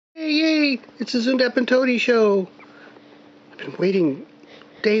Yay! It's the Zundap and Toady show. I've been waiting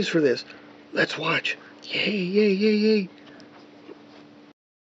days for this. Let's watch. Yay, yay, yay, yay.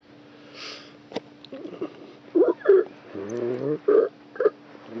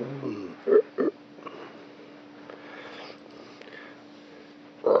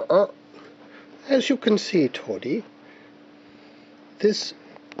 As you can see, Toady, this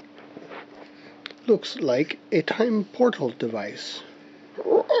looks like a time portal device.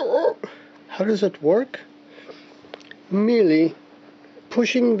 How does it work? Merely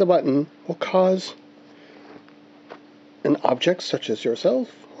pushing the button will cause an object such as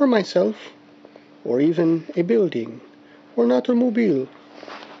yourself or myself or even a building or an automobile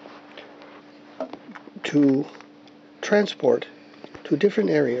to transport to different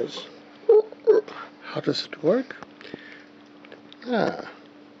areas. How does it work?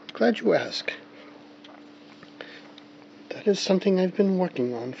 Glad you asked. That is something I've been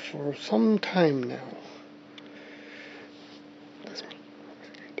working on for some time now.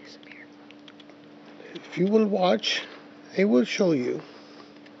 If you will watch, I will show you.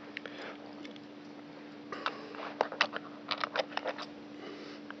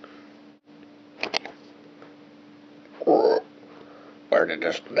 Where did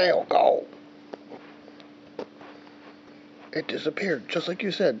the snail go? It disappeared, just like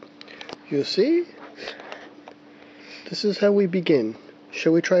you said. You see? This is how we begin.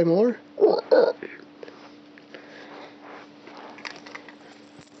 Shall we try more?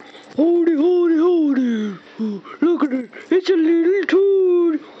 Howdy, howdy, howdy. Look at it. It's a little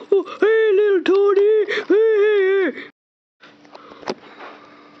toad. Oh, hey, little toady. Hey, hey, hey.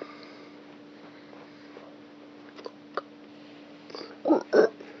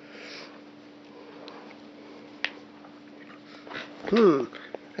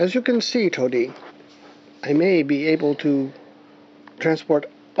 As you can see, Toady, I may be able to transport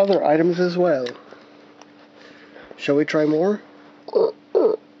other items as well. Shall we try more?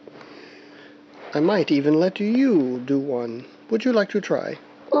 I might even let you do one. Would you like to try?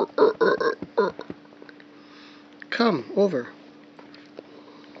 Come over.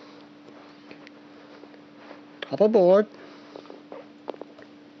 Hop aboard.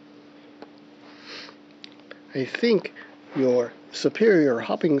 I think your superior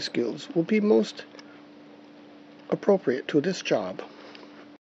hopping skills will be most appropriate to this job.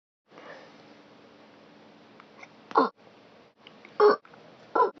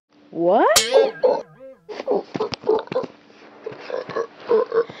 What?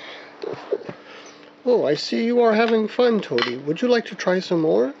 Oh, I see you are having fun, Toady. Would you like to try some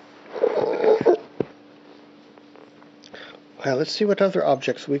more? Well, let's see what other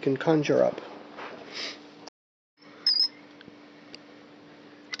objects we can conjure up.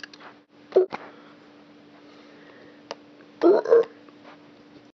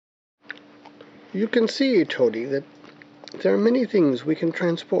 You can see, Toady, that there are many things we can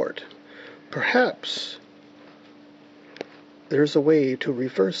transport. Perhaps there's a way to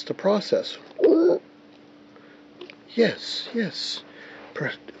reverse the process. Yes, yes.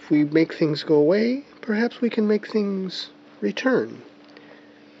 If we make things go away, perhaps we can make things return.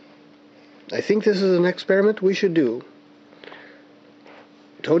 I think this is an experiment we should do.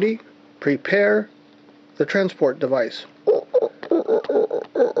 Toady, prepare the transport device.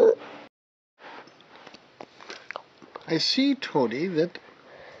 I see, Toady, that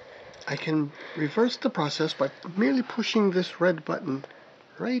I can reverse the process by merely pushing this red button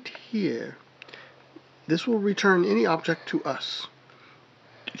right here. This will return any object to us.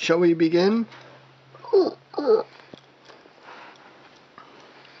 Shall we begin?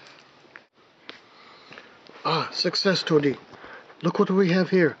 Success, Toady. Look what we have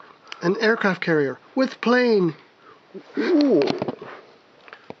here. An aircraft carrier with plane. Ooh.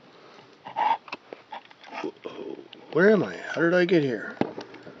 Where am I? How did I get here?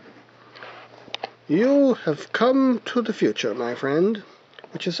 You have come to the future, my friend,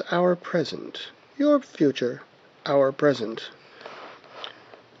 which is our present. Your future, our present.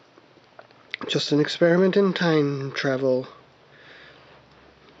 Just an experiment in time travel.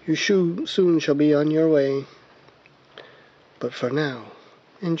 You soon shall be on your way. But for now,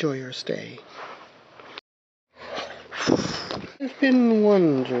 enjoy your stay. I've been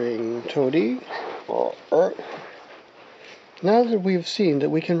wondering, Toady, now that we've seen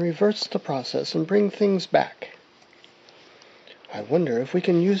that we can reverse the process and bring things back, I wonder if we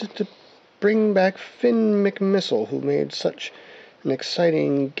can use it to bring back Finn McMissile, who made such an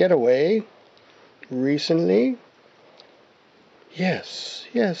exciting getaway recently. Yes,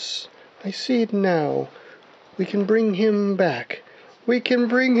 I see it now. We can bring him back. We can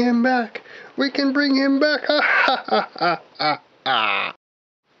bring him back. We can bring him back. Ha ha ha ha ha.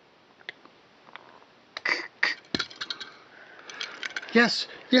 Yes,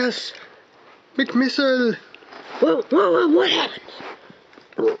 yes! McMissile! Whoa, what happened?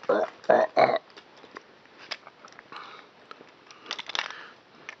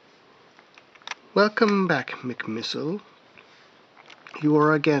 Welcome back, McMissile. You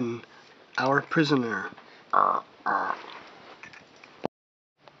are again our prisoner.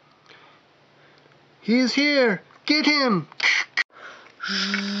 He is here! Get him!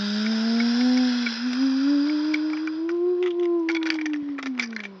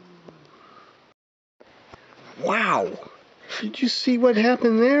 Wow! Did you see what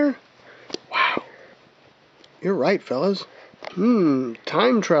happened there? Wow. You're right, fellas.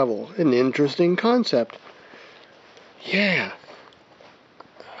 Time travel. An interesting concept. Yeah.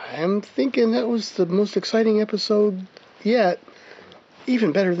 I'm thinking that was the most exciting episode yet.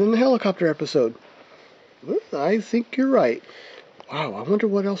 Even better than the helicopter episode. I think you're right. Wow, I wonder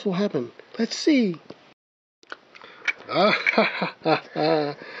what else will happen. Let's see.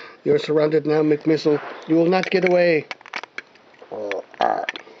 You're surrounded now, McMissile. You will not get away.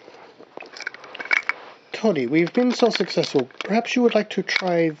 Tony, we've been so successful. Perhaps you would like to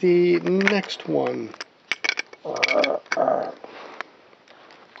try the next one.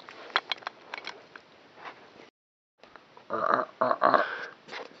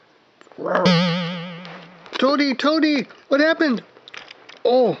 Toady, what happened?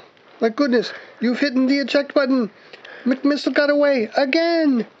 Oh, my goodness, you've hit the eject button. McMissile got away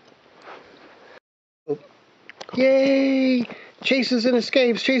again. Yay! Chases and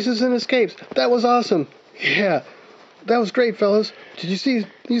escapes. That was awesome. Yeah, that was great, fellas. Did you see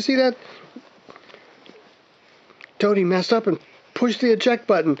that? Toady messed up and pushed the eject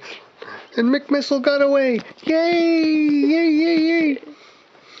button, and McMissile got away. Yay!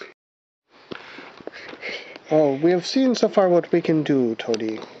 Oh, we have seen so far what we can do,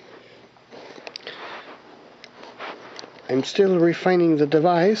 Toady. I'm still refining the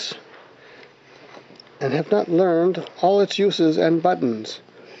device and have not learned all its uses and buttons.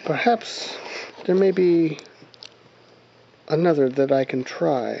 Perhaps there may be another that I can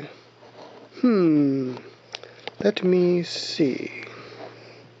try. Let me see.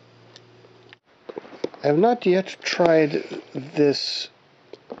 I have not yet tried this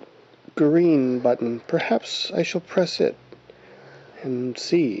green button. Perhaps I shall press it and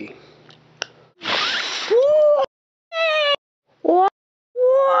see.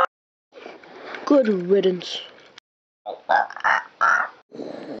 Good riddance.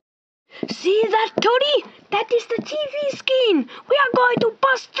 See that, Toady? That is the TV screen. We are going to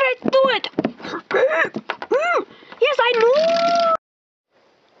bust straight through it. Yes, I know.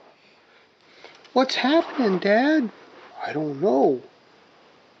 What's happening, Dad? I don't know.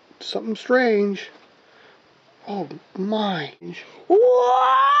 Something strange. Oh, my.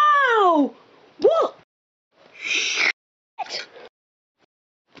 Wow! Whoa! Shit!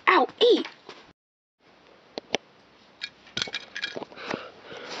 Ow, eat!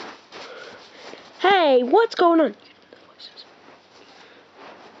 Hey, what's going on?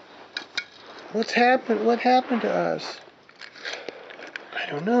 What's happened? What happened to us? I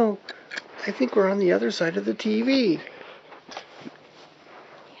don't know. I think we're on the other side of the TV.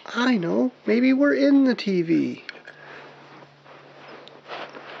 I know. Maybe we're in the TV.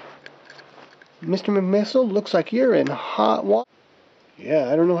 Mr. McMissile, looks like you're in hot water. Yeah,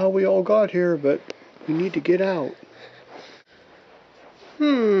 I don't know how we all got here, but we need to get out.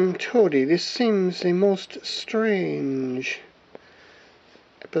 Toady, this seems a most strange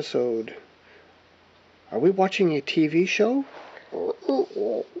episode. Are we watching a TV show?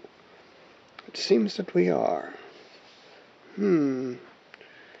 It seems that we are.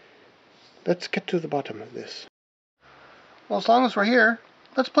 Let's get to the bottom of this. Well, as long as we're here,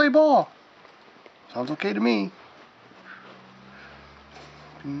 let's play ball. Sounds okay to me.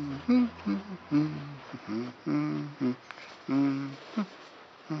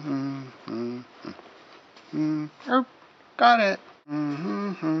 Oh, got it.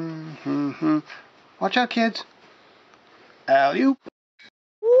 Watch out, kids. Alley-oop.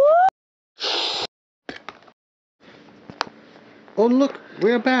 Oh, look,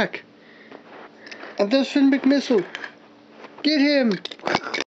 we're back. And there's Finn McMissile. Get him.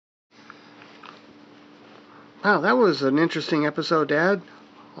 Wow, that was an interesting episode, Dad.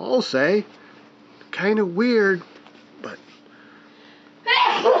 I'll say. Kind of weird, but...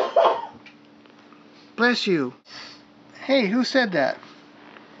 Bless you. Hey, who said that?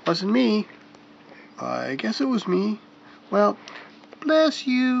 Wasn't me. I guess it was me. Well, bless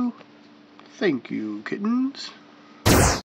you. Thank you, kittens.